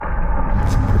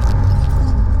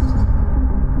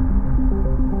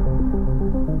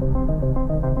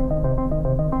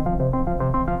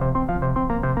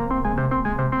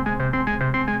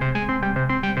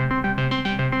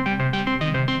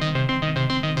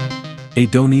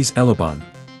Aidonis Elabon.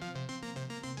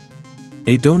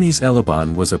 Aidonis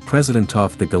Elabon was a president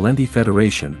of the Galenti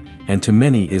Federation, and to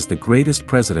many is the greatest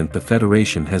president the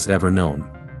Federation has ever known.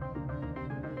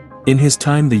 In his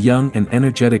time the young and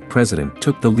energetic president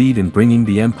took the lead in bringing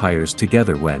the empires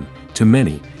together when, to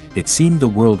many, it seemed the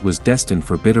world was destined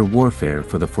for bitter warfare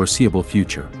for the foreseeable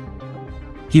future.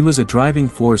 He was a driving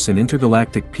force in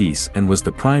intergalactic peace and was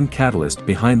the prime catalyst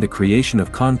behind the creation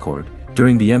of Concord,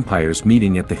 during the Empire's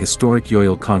meeting at the historic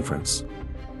Yoil Conference.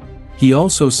 He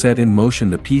also set in motion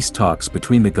the peace talks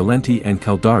between the Galenti and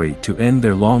Caldari to end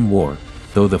their long war,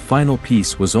 though the final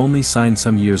peace was only signed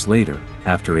some years later,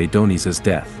 after Aidonis's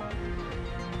death.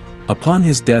 Upon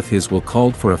his death his will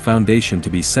called for a foundation to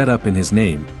be set up in his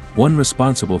name, one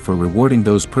responsible for rewarding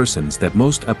those persons that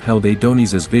most upheld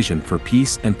Aidonis's vision for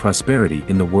peace and prosperity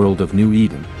in the world of New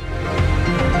Eden.